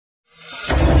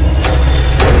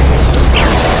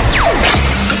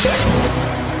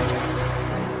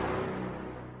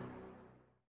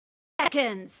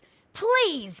seconds.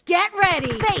 Please get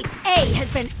ready. Base A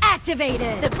has been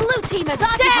activated. The blue team has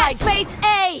occupied Base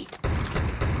A.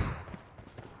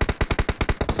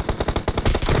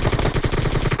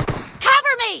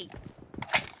 Cover me!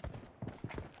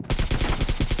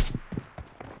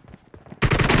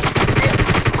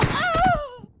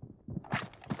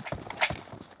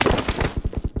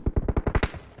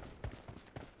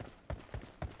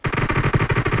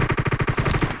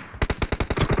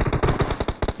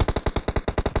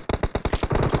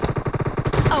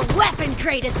 A weapon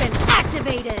crate has been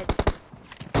activated!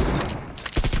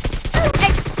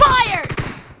 Expired!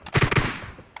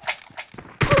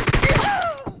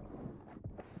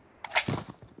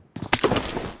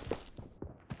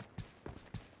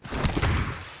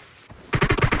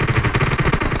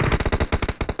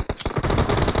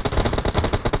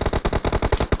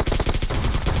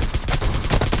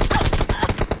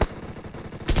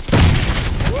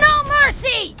 No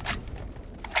mercy!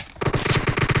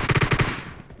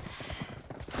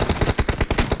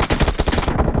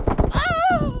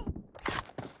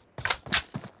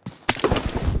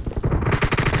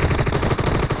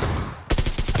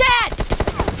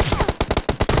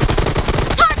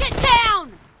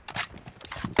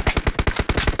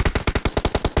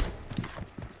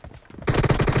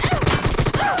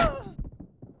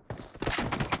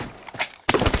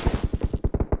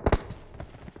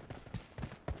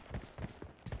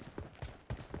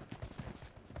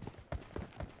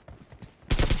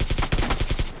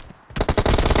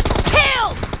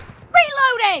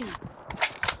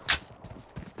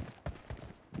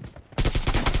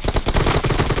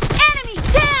 Enemy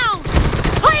down!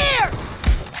 Clear!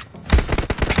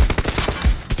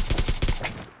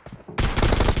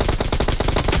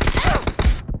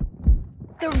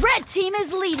 The red team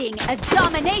is leading as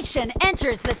domination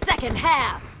enters the second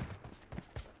half.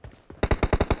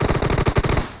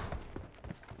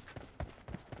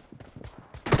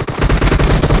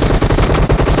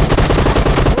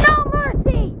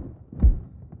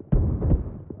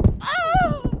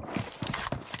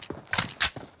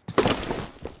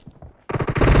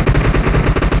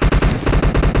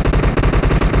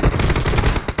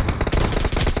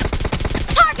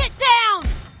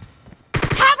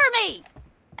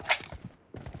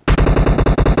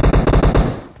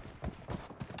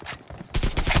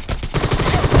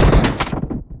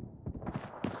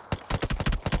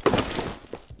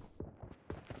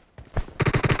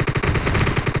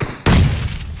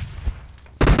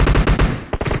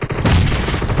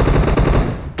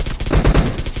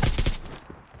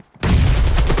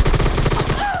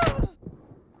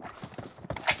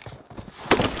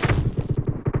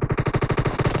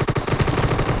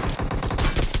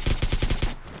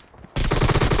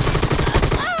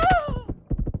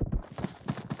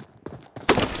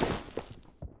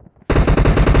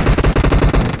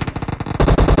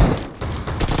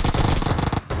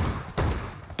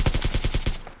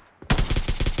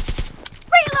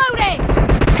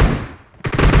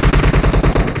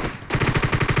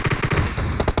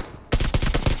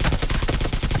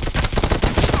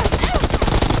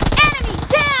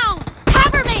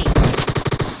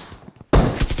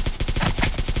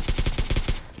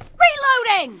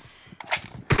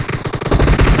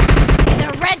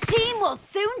 The red team will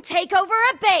soon take over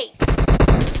a base.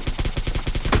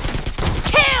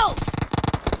 Killed!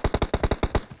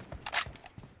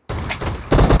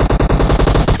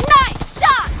 Nice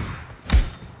shot!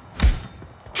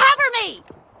 Cover me!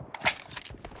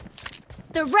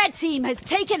 The red team has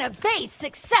taken a base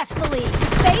successfully.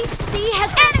 Base C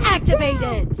has been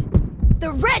activated.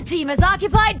 The red team has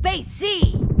occupied Base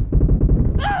C.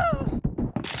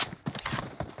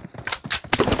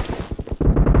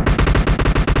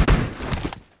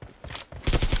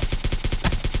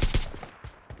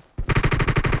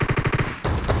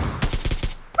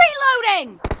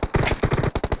 Reloading!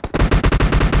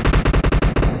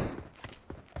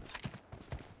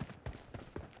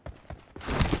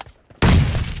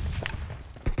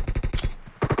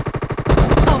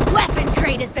 A weapon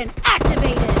crate has been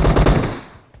activated.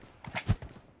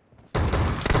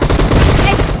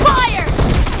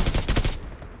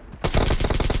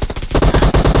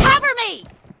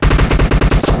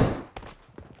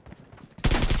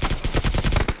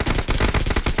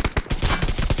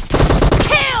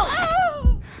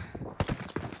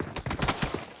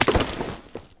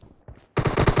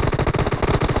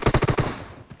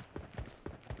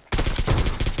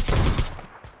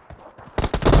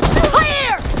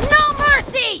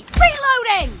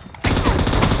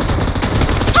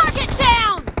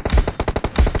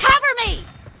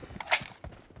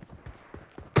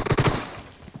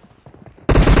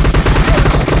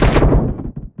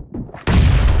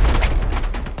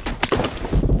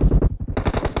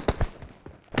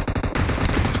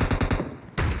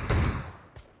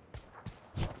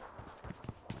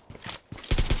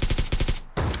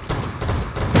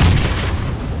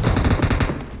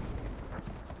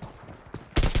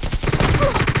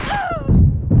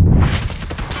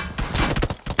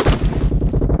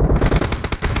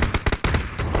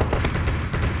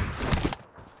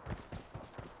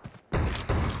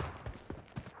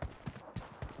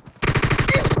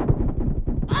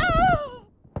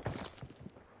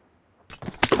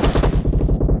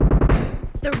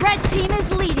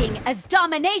 as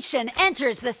domination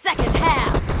enters the second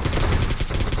half.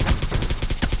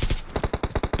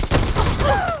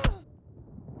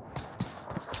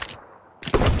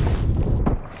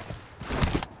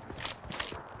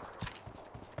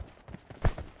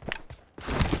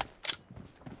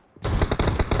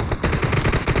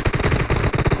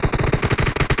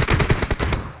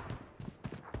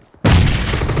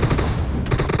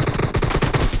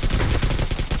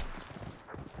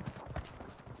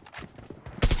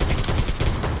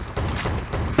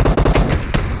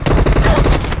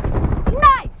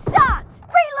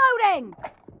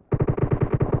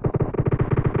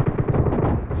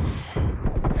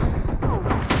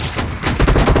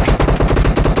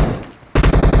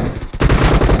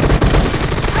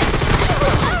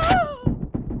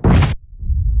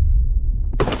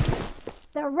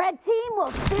 The red team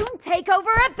will soon take over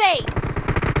a base.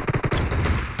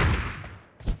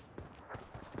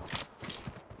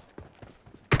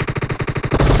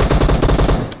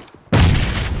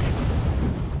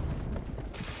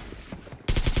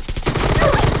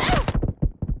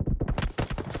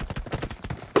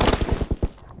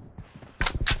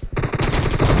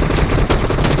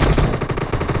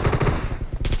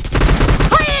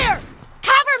 Clear!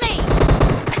 Cover me!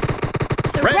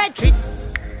 The red team...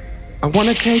 I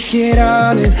wanna take it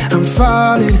all in, I'm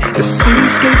falling. The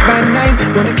cityscape by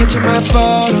night, wanna catch in my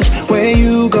photos. Where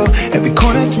you go, every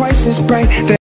corner twice as bright.